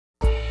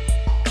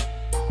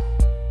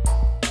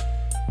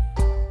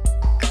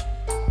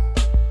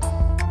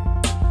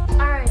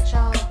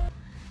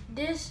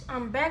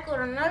I'm back with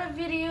another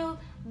video.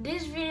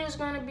 This video is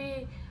gonna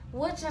be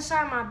what's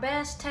inside my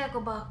bass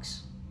tackle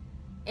box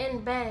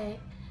and bag.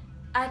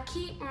 I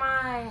keep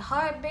my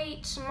hard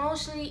baits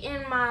mostly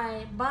in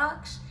my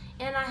box,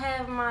 and I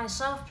have my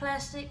soft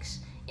plastics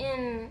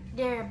in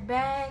their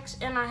bags,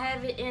 and I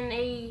have it in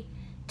a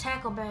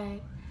tackle bag.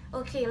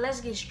 Okay,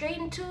 let's get straight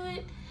into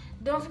it.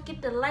 Don't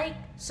forget to like,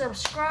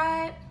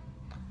 subscribe.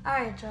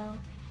 Alright, y'all.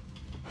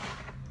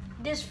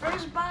 This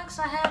first box,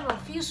 I have a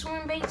few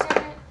swim baits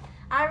in it.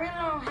 I really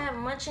don't have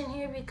much in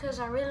here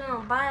because I really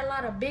don't buy a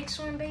lot of big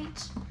swim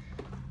baits.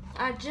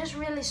 I just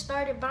really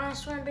started buying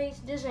swim baits.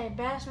 This is a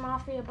Bass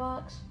Mafia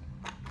box.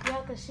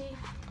 Y'all can see.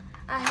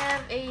 I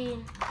have a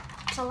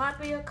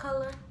tilapia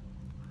color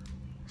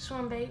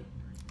swim bait,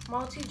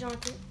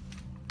 multi-jointed.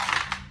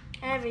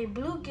 I have a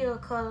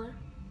bluegill color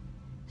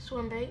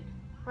swim bait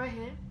right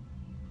here.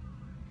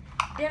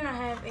 Then I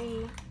have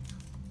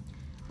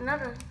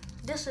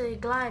this is a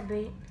glide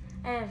bait.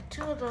 I have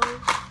two of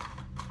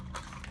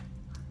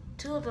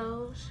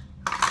those.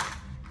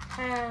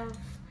 Have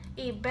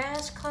a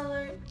bass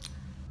colored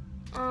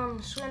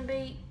swim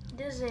bait.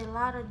 This is a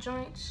lot of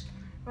joints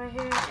right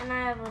here, and I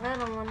have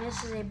another one.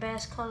 This is a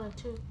bass color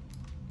too.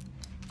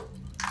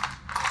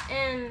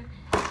 And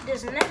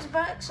this next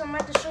box I'm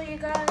about to show you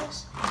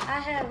guys, I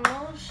have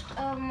most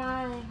of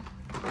my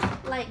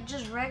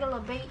just regular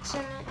baits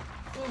in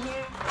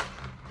here.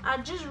 I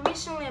just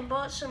recently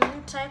bought some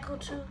new tackle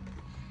too.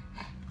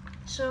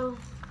 So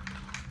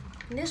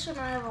this one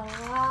I have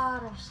a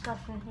lot of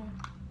stuff in here.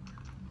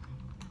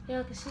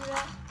 Y'all can see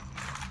that?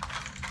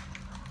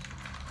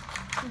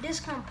 This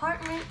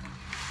compartment,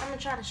 I'm gonna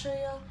try to show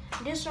y'all.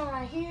 This one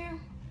right here,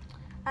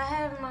 I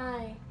have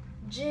my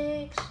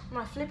jigs,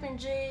 my flipping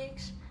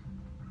jigs,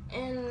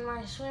 and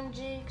my swim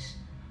jigs.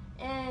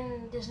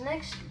 And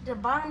the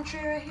bottom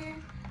tray right here,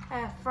 I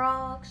have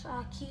frogs.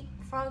 I keep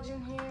frogs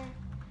in here,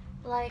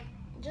 like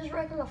just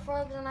regular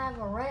frogs, and I have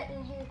a rat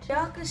in here too.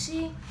 Y'all can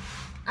see,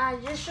 I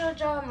just showed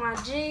y'all my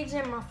jigs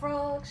and my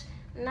frogs.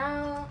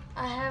 Now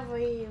I have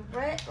a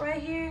rat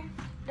right here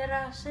that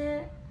I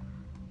said.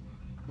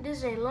 This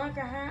is a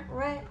lunker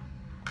rat.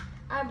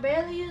 I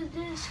barely use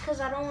this because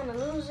I don't want to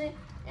lose it.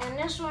 And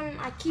this one,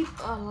 I keep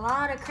a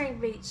lot of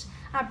crankbaits.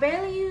 I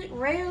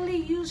rarely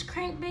use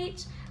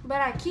crankbaits,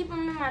 but I keep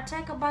them in my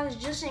tackle box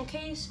just in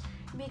case,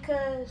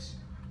 because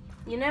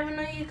you never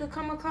know, you could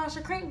come across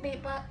a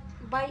crankbait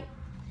bite.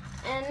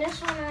 And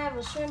this one, I have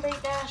a swim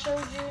bait that I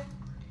showed you.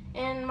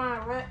 And my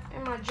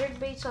jerk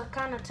baits are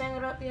kind of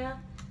tangled up, yeah.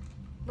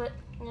 But,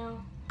 you know,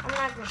 I'm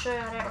not going to show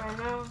y'all that right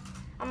now.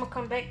 I'm going to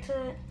come back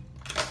to it.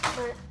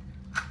 But,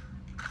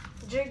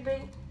 jerk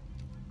bait,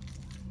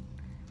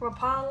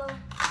 Rapala,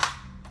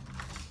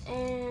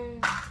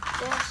 and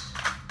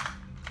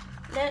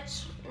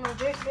that's my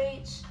jerk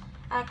baits.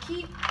 I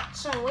keep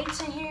some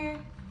weights in here,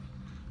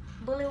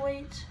 bully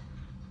weights,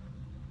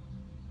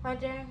 right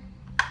there,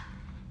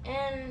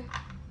 and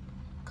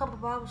a couple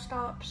bobble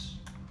stops.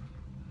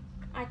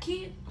 I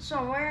keep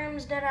some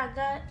worms that I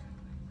got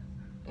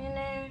in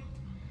there.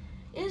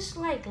 It's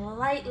like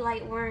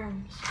light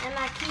worms. And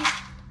I keep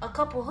a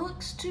couple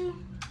hooks too.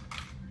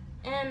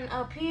 And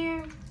up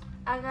here,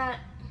 I got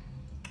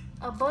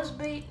a buzz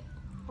bait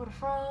with a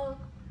frog.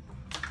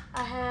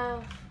 I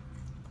have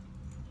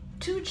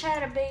two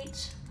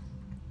chatterbaits,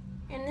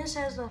 and this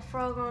has a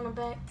frog on the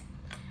back.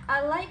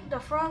 I like the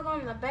frog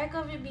on the back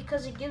of it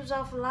because it gives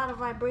off a lot of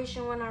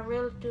vibration when I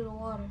reel it through the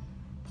water.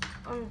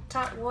 On the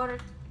top water,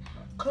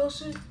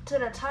 closer to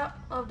the top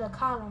of the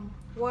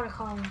water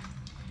column.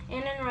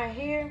 And then right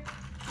here,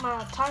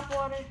 my top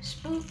water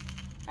spook.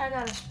 I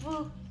got a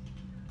spook,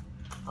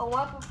 a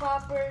whopper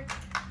popper,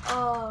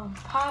 a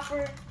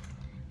popper,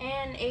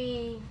 and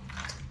a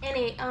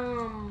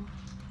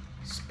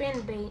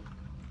spin bait,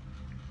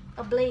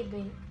 a blade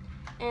bait.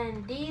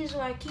 And these are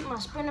where I keep my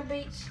spinner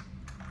baits.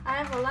 I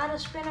have a lot of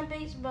spinner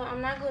baits, but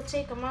I'm not gonna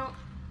take them out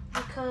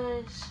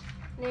because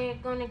they're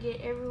gonna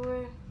get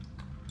everywhere.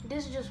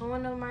 This is just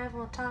one of them I have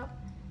on top.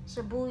 It's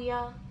a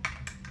Booyah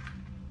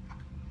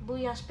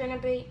spinner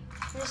bait.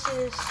 This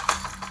is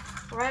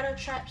rattle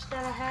traps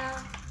that I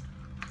have.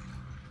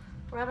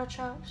 Rattle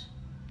traps.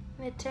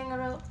 They're tangled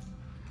up.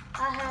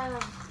 I have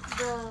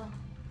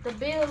the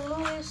Bill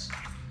Lewis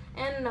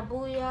and the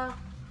Booyah.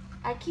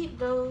 I keep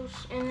those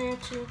in there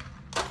too.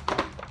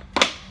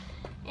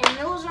 And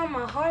those are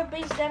my hard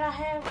baits that I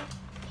have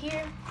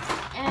here.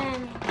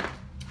 And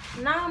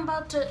now I'm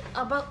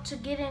about to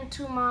get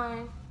into my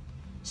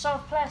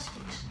soft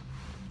plastics.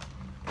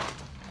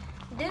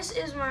 This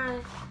is my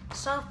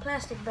soft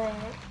plastic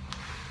bag.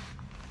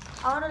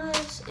 All of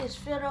this is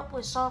filled up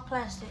with soft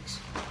plastics.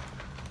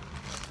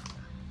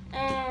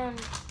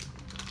 And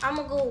I'm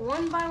gonna go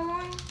one by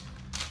one.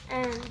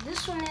 And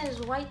this one is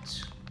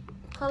white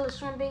color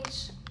swim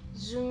baits,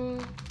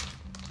 Zoom.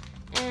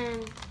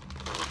 And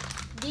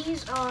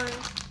these are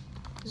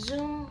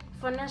Zoom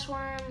finesse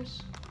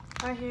worms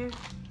right here.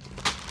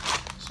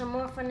 Some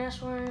more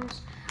finesse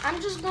worms.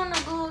 I'm just gonna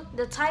go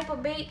the type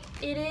of bait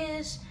it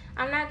is.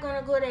 I'm not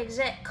gonna go the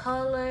exact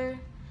color,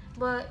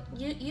 but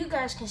you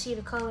guys can see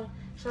the color,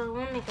 so it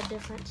won't make a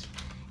difference.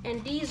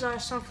 And these are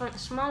some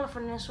smaller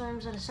finesse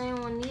worms are the same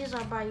one. These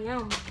are by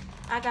Yum.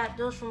 I got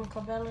those from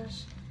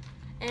Cabela's.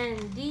 And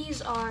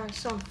these are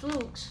some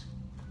flukes.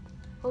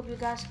 Hope you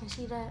guys can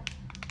see that.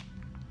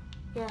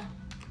 Yeah.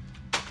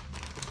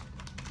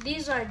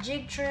 These are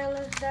jig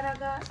trailers that I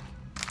got.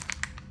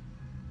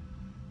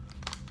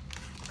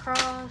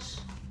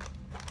 Cross.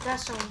 Got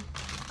some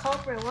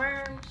culprit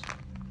worms.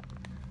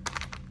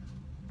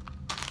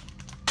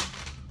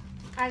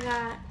 I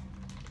got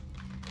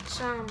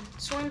some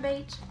swim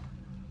baits.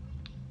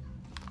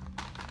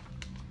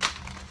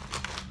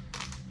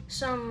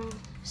 Some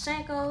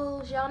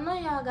Senkos. Y'all know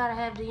y'all gotta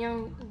have the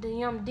Yum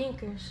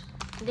dingers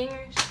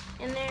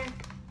in there.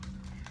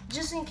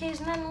 Just in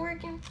case nothing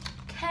working,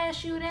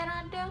 cashew that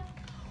out there.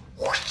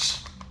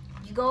 Whoosh,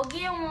 you go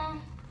get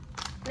one.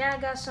 Now I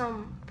got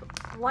some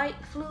white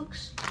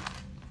flukes.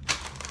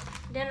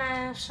 Then I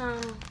have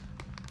some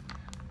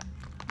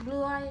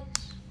blue ice.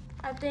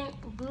 I think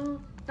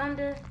blue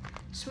thunder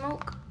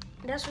smoke.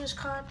 That's what it's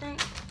called, I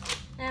think.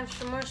 I have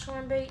some more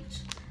swim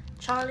baits.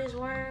 Charlie's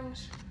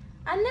worms.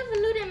 I never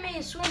knew they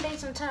made swim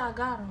baits until I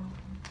got them.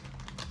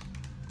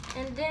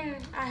 And then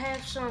I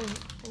have some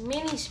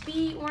mini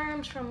speed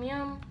worms from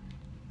Yum.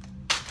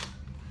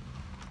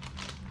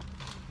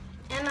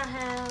 And I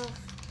have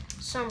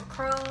some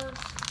crawls.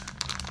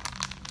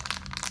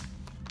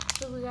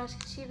 So you guys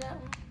can see that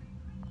one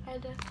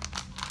right there.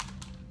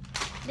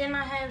 Then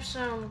I have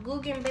some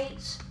Guggen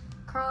baits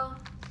crawl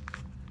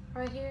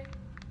right here.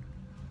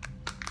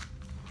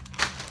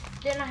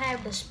 Then I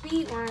have the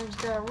speed worms,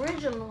 the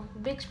original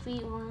big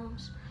speed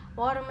worms,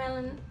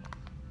 watermelon.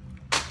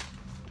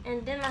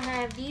 And then I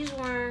have these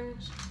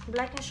worms,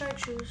 black and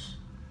chartreuse.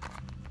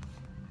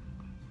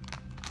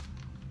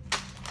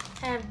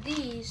 Have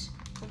these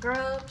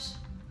grubs.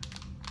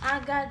 I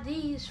got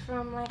these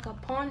from like a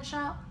pawn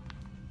shop.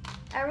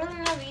 I really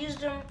never used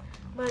them,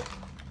 but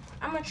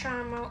I'm gonna try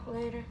them out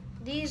later.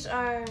 These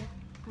are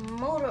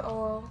motor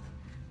oil.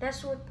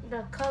 That's what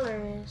the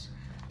color is.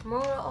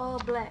 Motor oil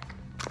black.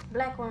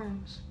 Black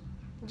worms.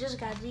 Just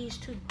got these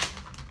too.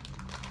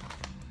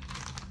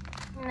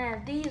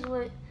 Now these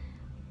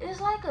it's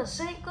like a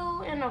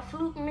Senko and a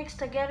fluke mixed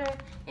together,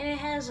 and it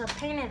has a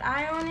painted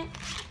eye on it.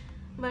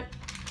 But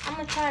I'm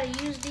gonna try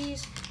to use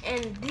these,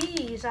 and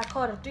these I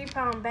caught a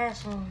 3-pound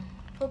bass on.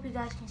 Hope you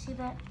guys can see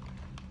that.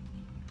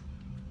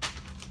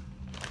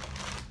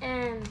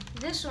 And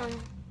this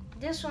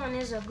one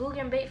is a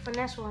Guggen bait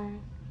finesse worm.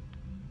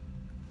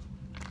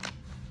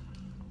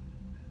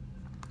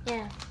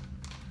 Yeah.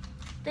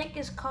 I think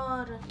it's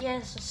called,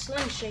 it's a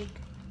Slim Shake.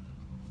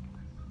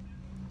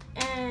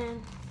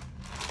 And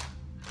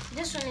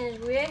this one is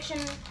Reaction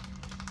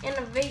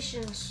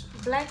Innovations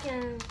Black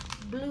and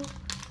Blue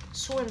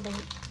Swim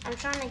Bait. I'm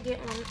trying to get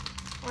one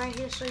right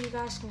here so you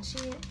guys can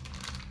see it.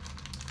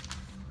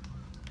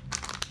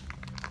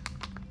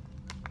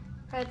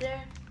 Right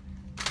there.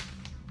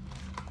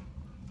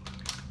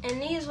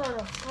 And these are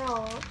the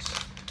frogs,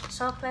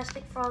 soft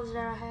plastic frogs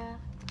that I have.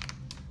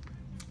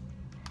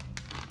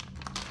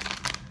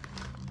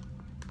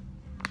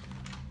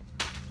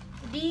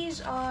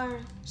 These are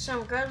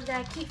some grubs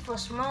that I keep for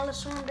smaller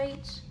swim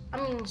baits.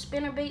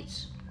 Spinner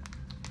baits.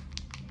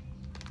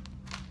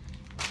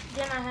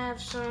 Then I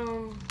have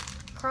some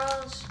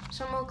crawls,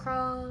 some more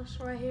crawls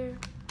right here.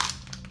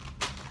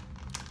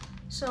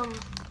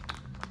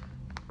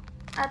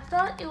 I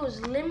thought it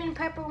was lemon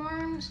pepper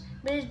worms,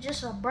 but it's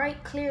just a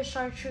bright clear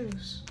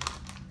chartreuse.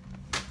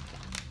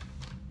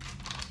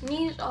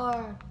 These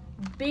are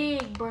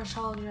big brush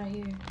hogs right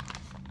here.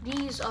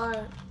 These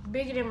are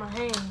bigger than my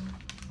hand.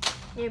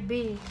 They're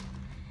big.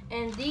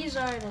 And these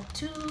are the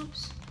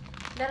tubes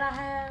that I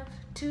have.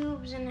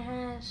 Tubes, and it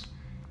has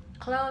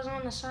claws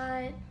on the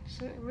side.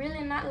 It's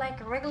really not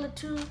like a regular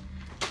tube,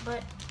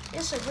 but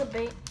it's a good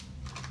bait.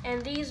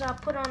 And these I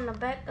put on the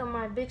back of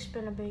my big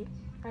spinner bait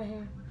right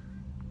here.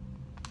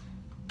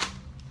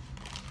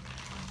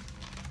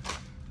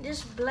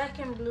 This black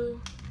and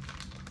blue.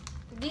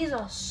 These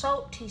are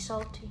salty,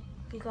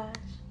 you guys.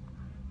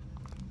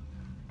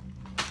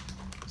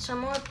 Some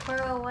more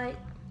pearl white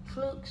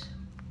flukes.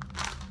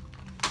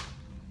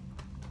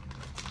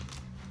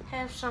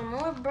 Have some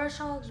more brush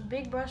hogs,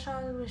 big brush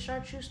hogs with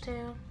chartreuse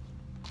tail.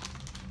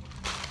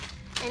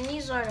 And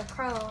these are the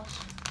crawls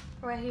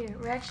right here,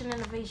 Reaction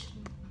Innovation.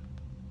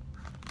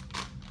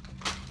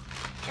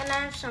 And I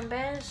have some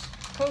Bass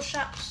Pro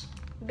Shops,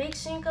 big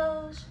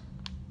Senkos.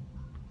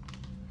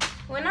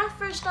 When I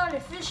first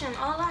started fishing,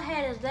 all I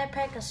had is that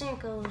pack of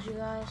Senkos, you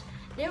guys.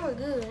 They were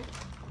good.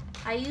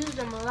 I used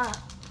them a lot.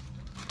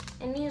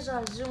 And these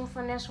are Zoom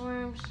finesse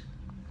worms.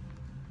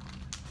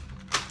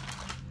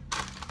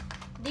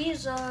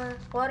 These are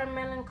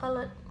watermelon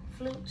colored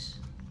flukes.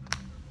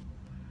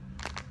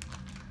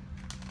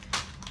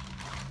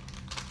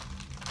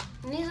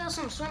 And these are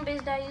some swim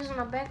baits that I use on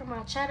the back of my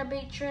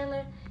chatterbait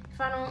trailer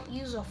if I don't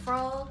use a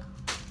frog.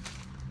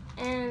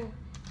 And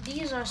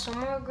these are some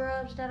more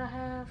grubs that I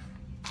have.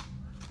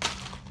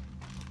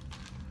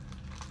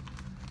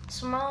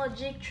 Small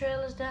jig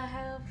trailers that I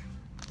have.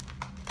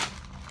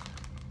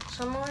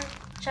 Some more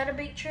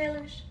chatterbait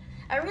trailers.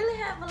 I really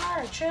have a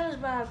lot of trailers,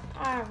 but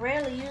I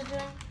rarely use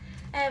them.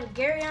 I have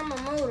Gary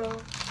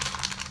Yamamoto.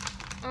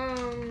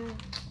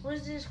 What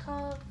is this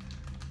called?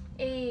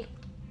 A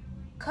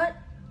cut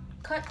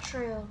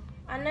trail.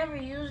 I never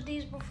used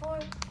these before,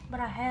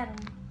 but I had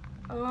them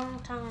a long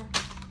time.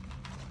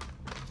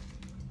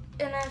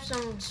 And I have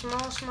some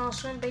small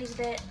swim baits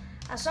that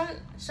I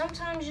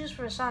sometimes use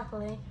for soccer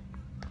league,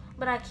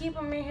 but I keep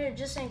them in here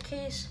just in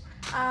case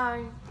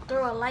I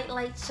throw a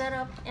light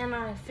setup and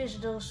I fish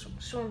those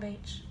swim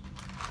baits.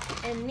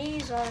 And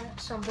these are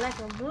some black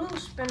and blue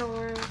spinner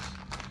worms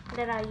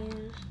that I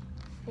use.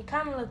 They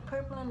kind of look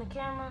purple in the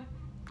camera,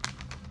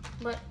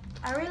 but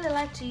I really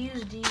like to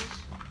use these.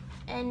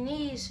 And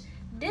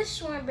this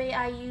swim bait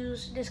I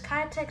use, this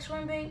Kitech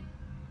swim bait,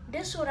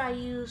 this is what I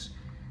use.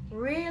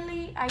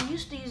 Really, I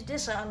used to use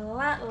this a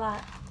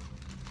lot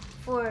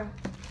for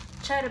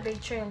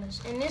chatterbait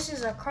trailers. And this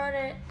is a card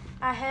that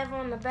I have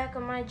on the back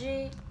of my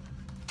jig.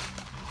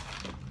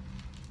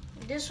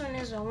 This one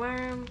is a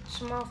worm,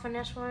 small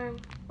finesse worm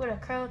with a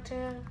curl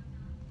tail.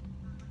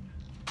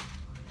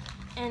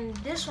 And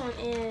this one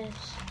is,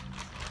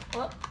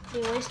 oh,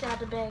 they wasted out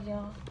the bag,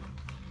 y'all.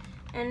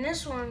 And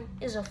this one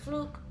is a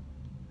fluke.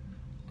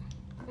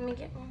 Let me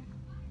get one.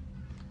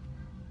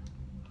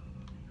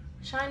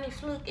 Shiny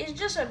fluke. It's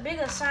just a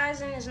bigger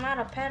size and it's not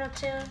a paddle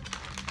tail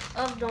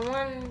of the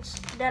ones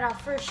that I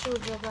first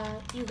showed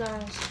you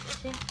guys.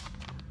 See?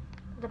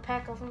 The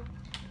pack of them.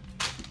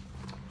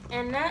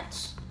 And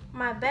that's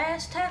my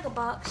Bass Tackle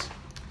Box.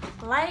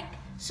 Like,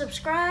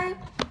 subscribe.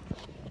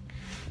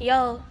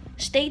 Yo,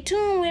 stay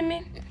tuned with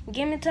me.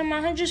 Get me to my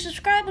 100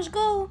 subscribers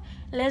goal.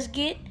 Let's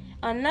get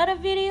another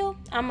video.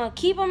 I'm going to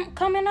keep them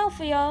coming out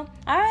for y'all.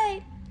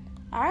 Alright.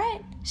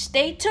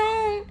 Stay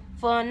tuned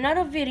for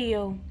another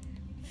video.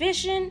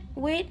 Fishing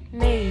with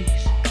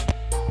Maze.